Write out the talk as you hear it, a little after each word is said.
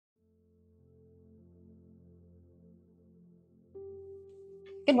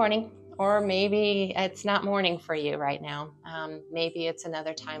Good morning. Or maybe it's not morning for you right now. Maybe it's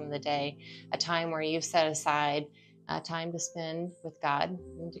another time of the day, a time where you've set aside time to spend with God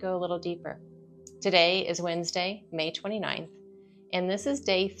and to go a little deeper. Today is Wednesday, May 29th, and this is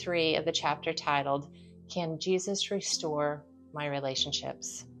day 3 of the chapter titled, Can Jesus Restore My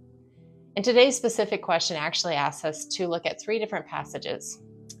Relationships? And today's specific question actually asks us to look at 3 different passages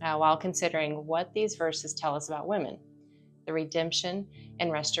while considering what these verses tell us about women, the redemption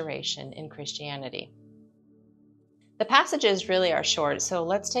and restoration in Christianity. The passages really are short, so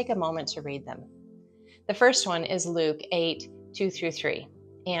let's take a moment to read them. The first one is Luke 8:2-3,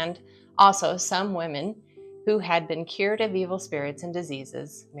 and also some women who had been cured of evil spirits and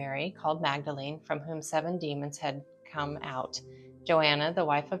diseases, Mary, called Magdalene, from whom 7 demons had come out, Joanna, the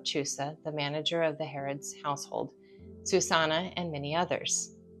wife of Chusa, the manager of the Herod's household, Susanna, and many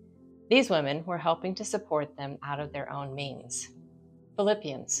others. These women were helping to support them out of their own means.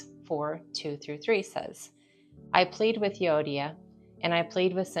 Philippians 4:2-3 says, I plead with Euodia and I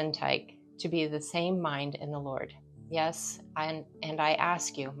plead with Syntyche to be the same mind in the Lord. Yes, and I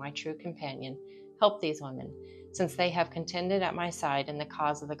ask you, my true companion, help these women, since they have contended at my side in the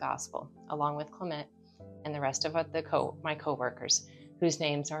cause of the gospel, along with Clement and the rest of my co-workers, whose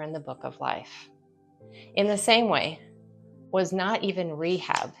names are in the book of life. In the same way, was not even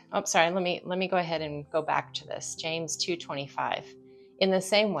Rahab. Let me go ahead and go back to this. James 2:25. In the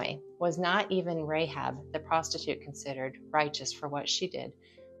same way, was not even Rahab the prostitute considered righteous for what she did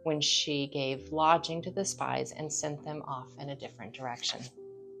when she gave lodging to the spies and sent them off in a different direction.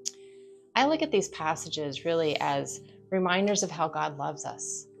 I look at these passages really as reminders of how God loves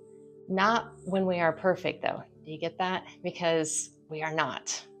us. Not when we are perfect, though. Do you get that? Because we are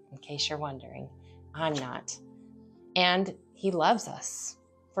not, in case you're wondering. I'm not. And he loves us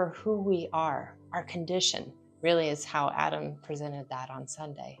for who we are. Our condition really is how Adam presented that on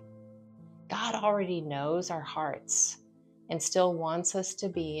Sunday. God already knows our hearts and still wants us to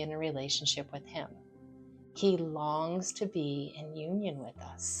be in a relationship with him. He longs to be in union with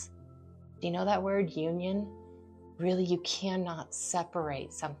us. Do you know that word, union? Really, you cannot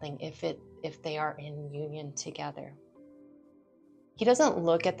separate something if they are in union together. He doesn't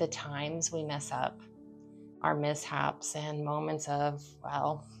look at the times we mess up, our mishaps and moments of,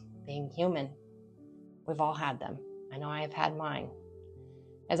 being human. We've all had them. I know I have had mine.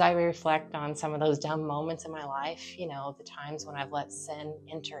 As I reflect on some of those dumb moments in my life, the times when I've let sin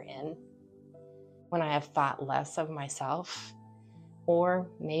enter in, when I have thought less of myself, or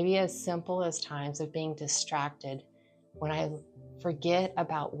maybe as simple as times of being distracted when I forget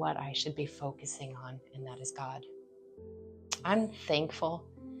about what I should be focusing on, and that is God. I'm thankful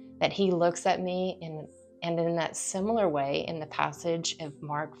that he looks at me and in that similar way in the passage of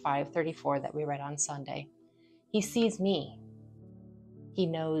Mark 5:34 that we read on Sunday. He sees me. He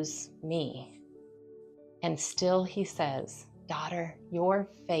knows me. And still he says, daughter, your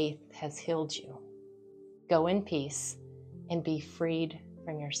faith has healed you. Go in peace and be freed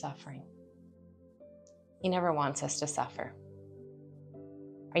from your suffering. He never wants us to suffer.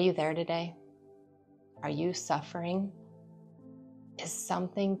 Are you there today? Are you suffering? Is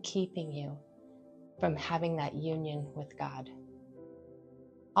something keeping you from having that union with God?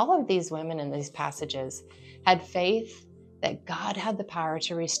 All of these women in these passages had faith that God had the power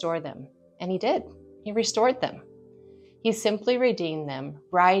to restore them, and he did. He restored them. He simply redeemed them,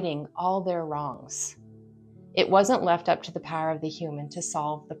 righting all their wrongs. It wasn't left up to the power of the human to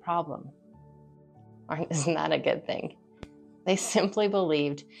solve the problem. Isn't that a good thing? They simply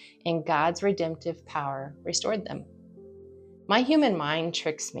believed in God's redemptive power restored them. My human mind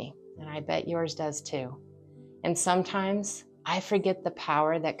tricks me, and I bet yours does too. And sometimes I forget the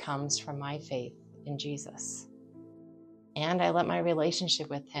power that comes from my faith in Jesus. And I let my relationship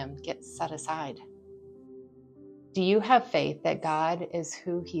with him get set aside. Do you have faith that God is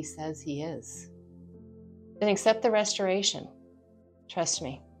who he says he is? Then accept the restoration. Trust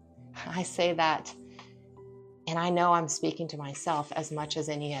me, I say that, and I know I'm speaking to myself as much as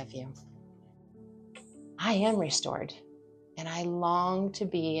any of you. I am restored, and I long to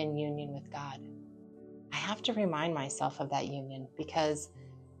be in union with God. I have to remind myself of that union because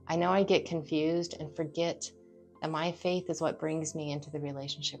I know I get confused and forget that my faith is what brings me into the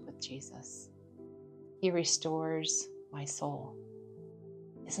relationship with Jesus. He restores my soul.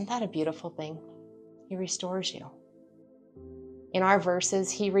 Isn't that a beautiful thing? He restores you. In our verses,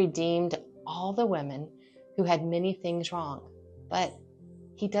 he redeemed all the women who had many things wrong, but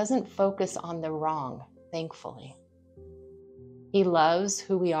he doesn't focus on the wrong, thankfully. He loves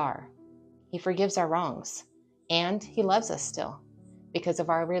who we are. He forgives our wrongs, and he loves us still because of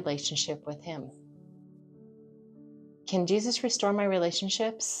our relationship with him. Can Jesus restore my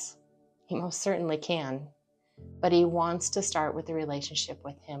relationships? He most certainly can, but he wants to start with the relationship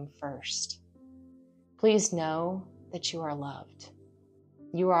with him first. Please know that you are loved.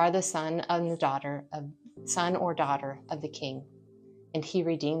 You are the son or daughter of the King, and he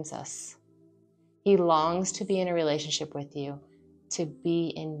redeems us. He longs to be in a relationship with you, to be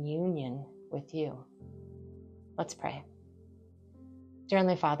in union with you. Let's pray. Dear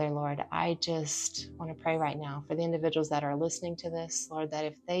Heavenly Father, Lord, I just want to pray right now for the individuals that are listening to this, Lord, that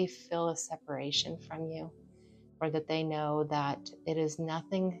if they feel a separation from you, or that they know that it is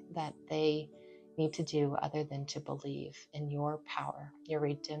nothing that they need to do other than to believe in your power, your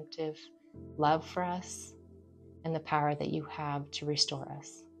redemptive love for us, and the power that you have to restore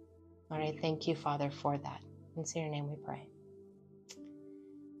us. Lord, I thank you, Father, for that. In your name we pray.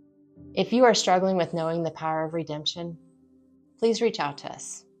 If you are struggling with knowing the power of redemption, please reach out to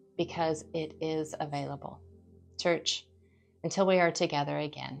us because it is available. Church, until we are together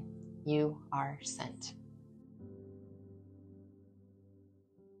again, you are sent.